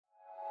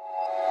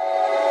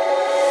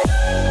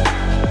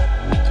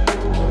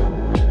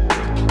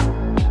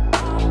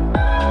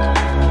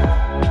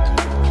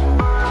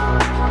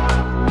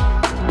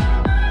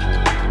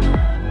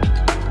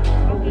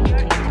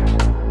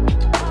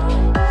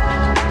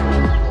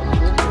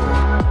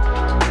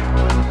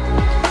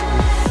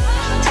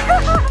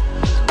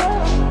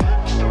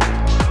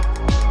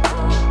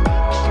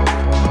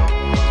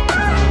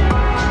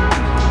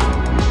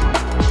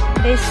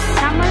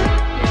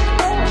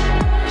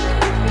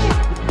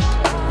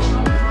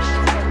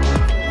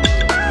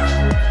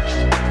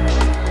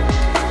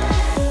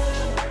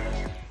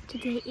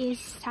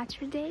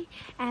Saturday,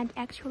 and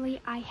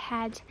actually I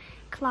had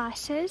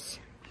classes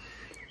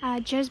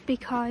just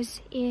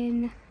because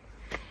in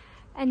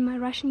my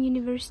Russian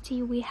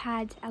university we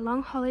had a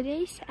long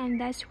holidays, and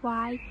that's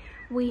why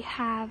we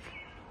have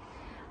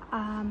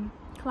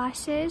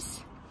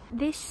classes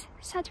this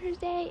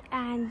Saturday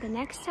and the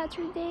next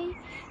Saturday.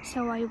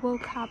 So I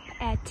woke up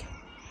at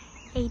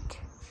 8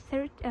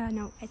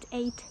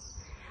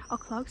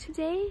 o'clock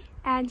today,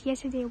 and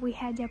yesterday we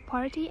had a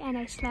party and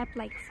I slept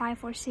like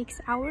 5 or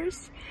 6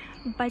 hours,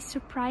 but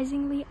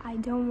surprisingly I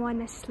don't want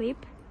to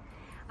sleep.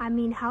 I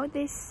mean, how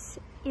this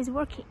is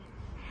working.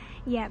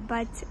 Yeah,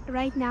 but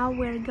right now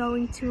we're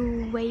going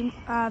to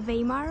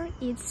Weimar.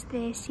 It's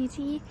the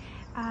city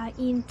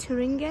in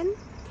Thuringen,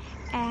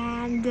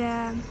 and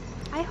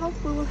I hope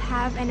we will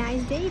have a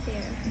nice day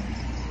there.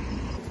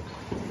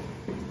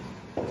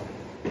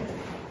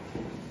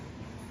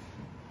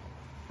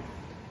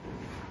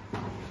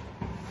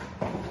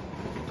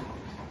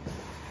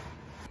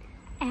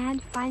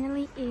 And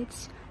finally,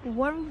 it's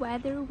warm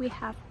weather. We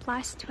have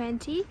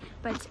 +20,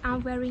 but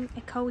I'm wearing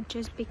a coat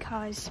just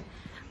because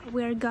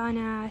we're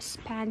gonna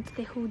spend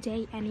the whole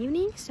day and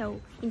evening,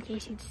 so in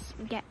case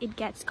it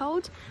gets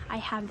cold, I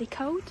have the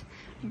coat.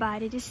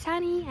 But it is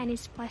sunny and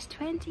it's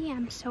 +20.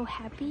 I'm so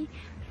happy.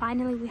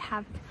 Finally we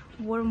have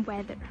warm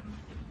weather.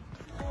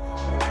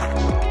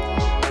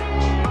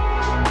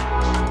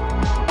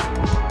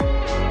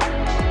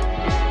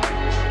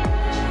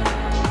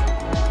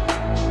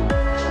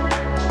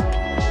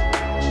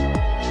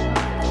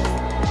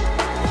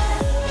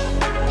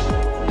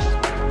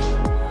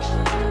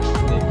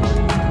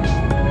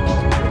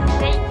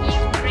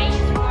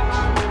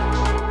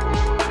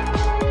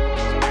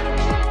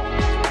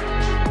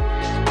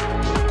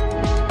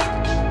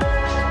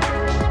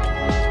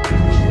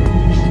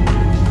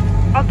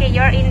 Okay,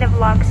 you're in the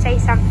vlog, say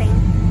something.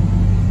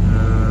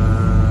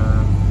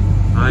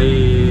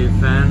 I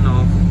fan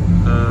of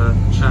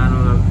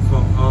channel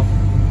of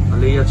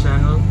Aliyah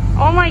channel.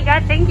 Oh my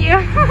god, thank you.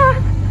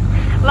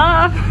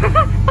 Love.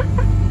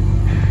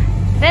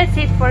 That's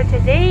it for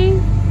today.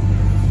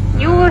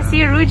 You will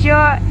see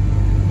Rujo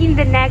in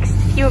the next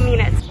few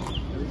minutes.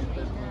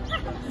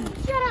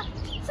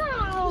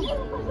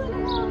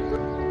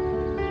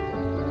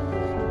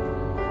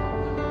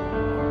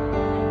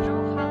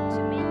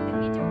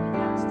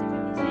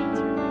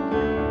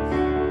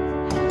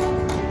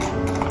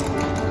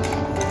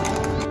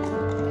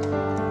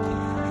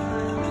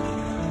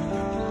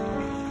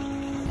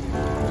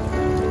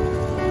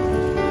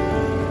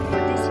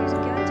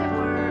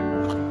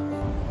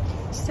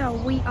 So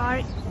we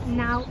are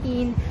now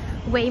in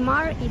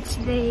Weimar. It's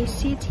the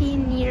city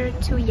near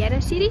to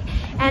Jena city,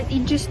 and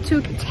it just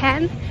took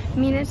 10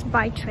 minutes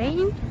by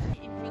train.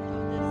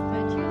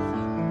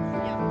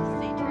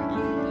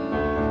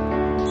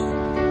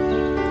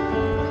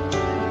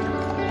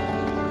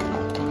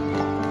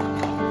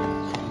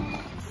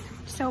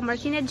 So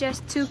Martina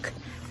just took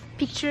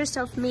pictures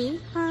of me.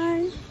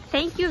 Hi.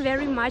 Thank you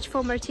very much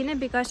for Martina,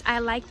 because I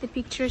like the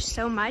pictures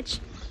so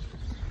much.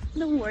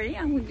 Don't worry,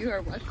 you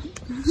are welcome.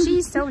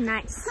 She's so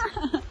nice.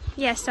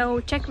 Yeah, so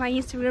check my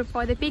Instagram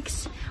for the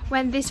pics.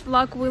 When this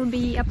vlog will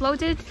be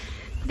uploaded,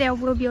 there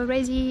will be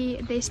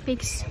already these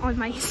pics on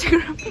my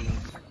Instagram.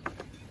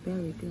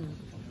 Very good.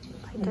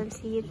 I don't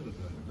see it.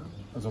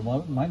 Also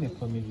meine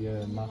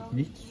Familie macht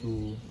nicht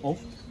so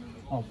oft,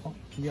 aber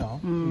ja,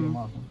 wir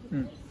machen.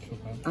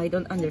 I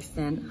don't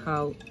understand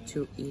how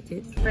to eat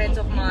it. Friends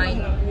of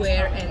mine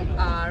wear and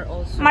are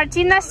also.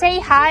 Martina,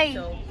 say hi.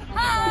 So,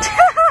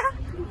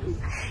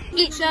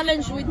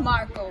 challenge with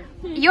Marco.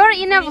 You're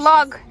in a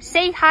vlog.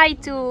 Say hi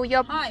to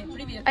your. Hi,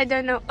 привет. I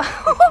don't know.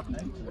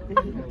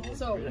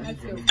 So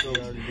let's go.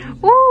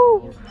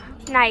 Woo!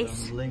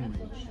 Nice.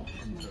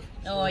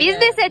 Oh, Is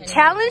this a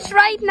challenge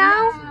right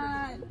now?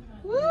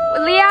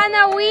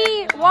 Liana,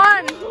 we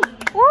won.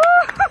 Woo!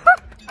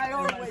 I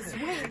always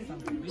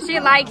win. She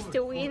likes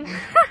to win.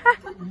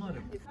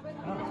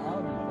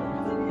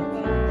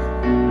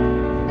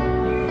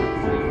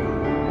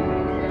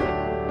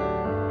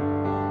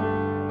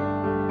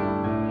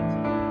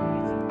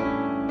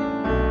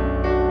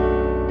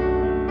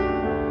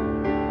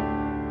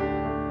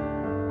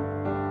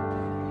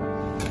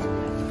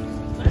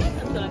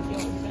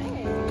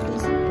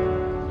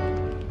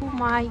 Oh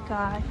my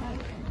god,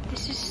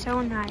 this is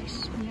so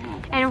nice.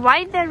 And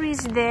why there is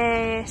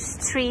this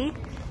tree?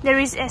 There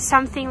is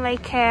something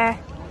like a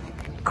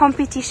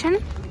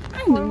competition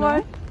or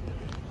what?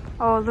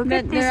 Oh, look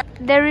at this.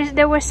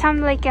 There was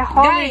some like a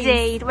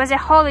holiday. It was a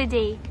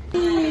holiday.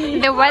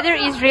 The weather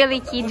is really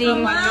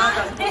kidding.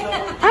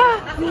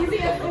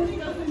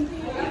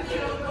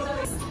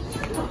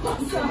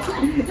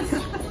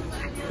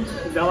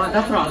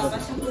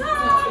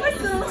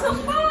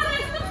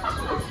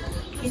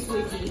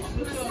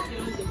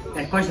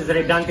 E poi ci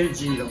sarebbe anche il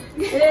giro.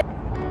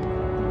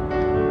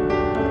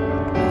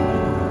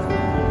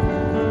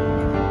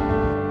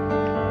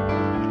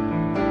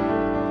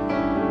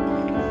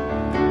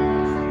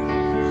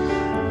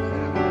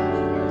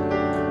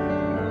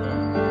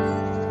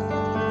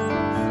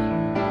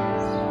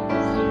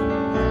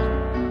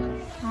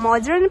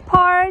 modern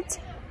part,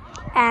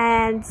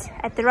 and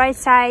at the right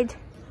side,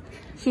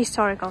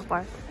 historical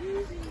part.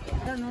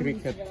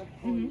 Cricket.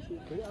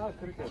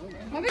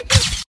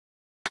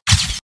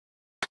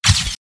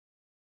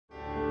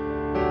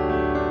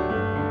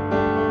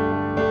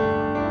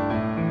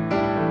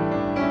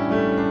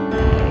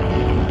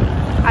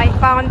 I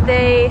found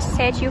the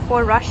statue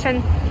for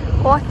Russian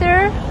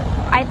author.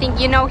 I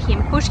think you know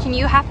him. Pushkin,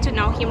 you have to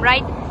know him,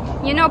 right?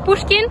 You know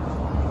Pushkin?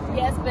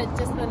 Yes, but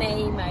just the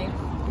name.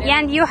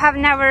 And you have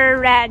never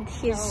read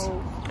his...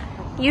 No.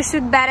 You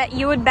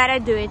would better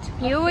do it.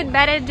 You would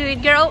better do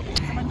it, girl.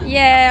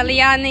 Yeah,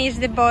 Liana is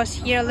the boss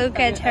here. Look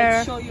at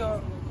her. Show your...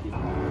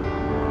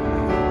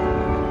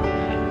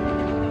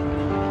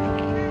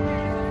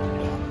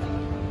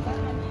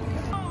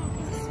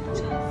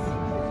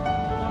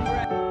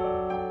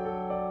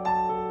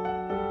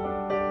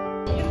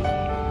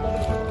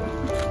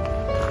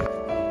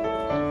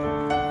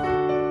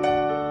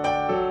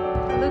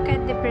 Look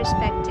at the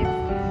perspective.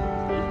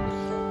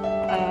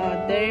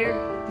 There.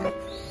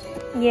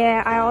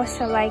 Yeah, I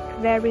also like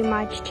very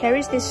much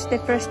cherries. This is the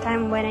first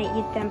time when I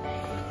eat them.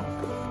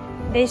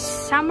 This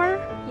summer?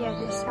 Yeah,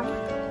 this summer.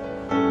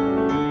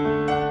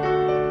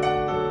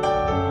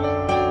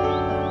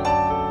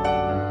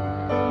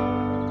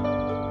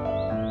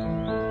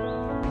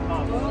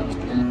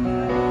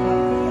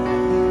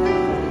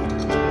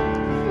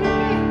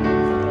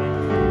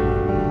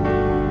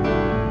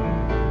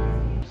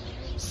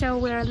 So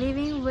we're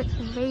leaving with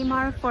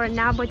Weimar for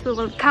now, but we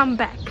will come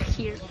back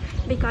here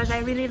because I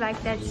really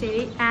like that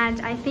city,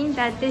 and I think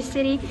that this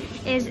city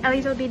is a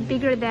little bit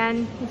bigger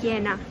than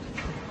Vienna,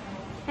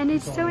 and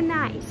it's so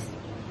nice.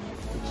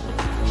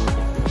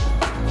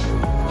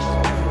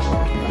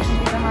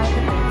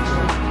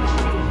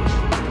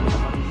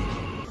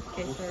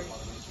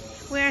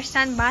 We're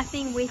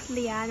sunbathing with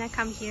Liana.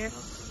 Come here.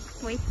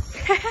 Wait.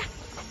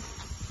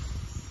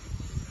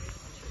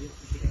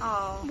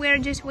 Oh. We're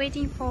just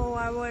waiting for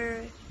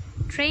our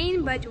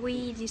train, but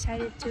we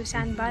decided to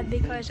sunbath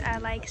because I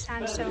like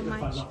sun so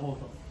much.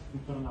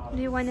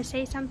 Do you want to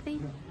say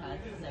something?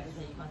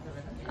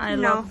 I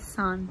love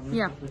sun.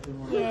 Yeah.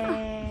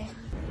 Yeah.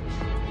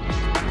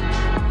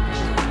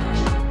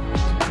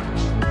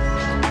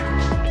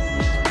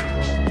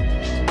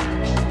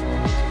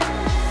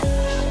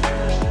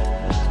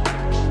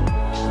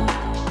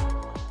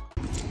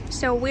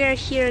 So we're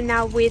here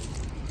now with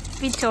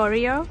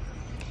Vittorio.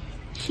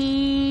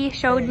 He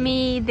showed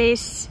me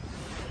this,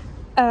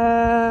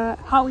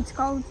 how it's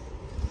called?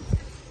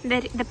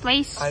 The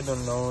place? I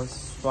don't know,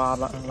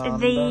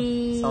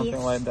 The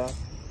something like that.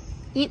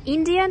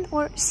 Indian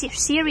or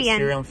Syrian?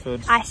 Syrian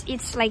food.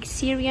 It's like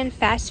Syrian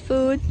fast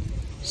food.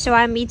 So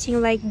I'm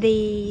eating like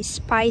the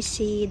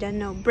spicy, don't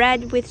know,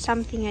 bread with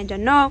something, I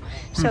don't know.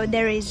 So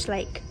there is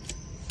like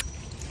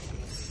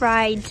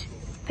fried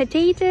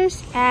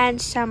potatoes and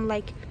some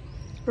like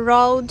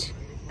rolled,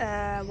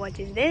 what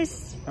is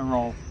this? A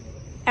roll.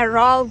 A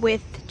roll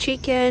with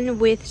chicken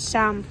with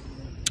some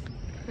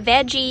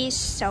veggies,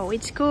 so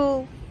it's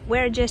cool.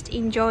 We're just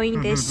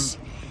enjoying this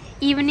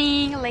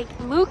evening. Like,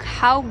 look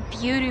how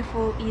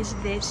beautiful is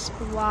this.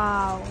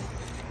 Wow,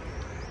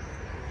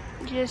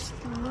 just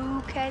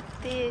look at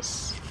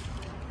this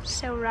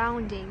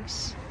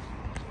surroundings.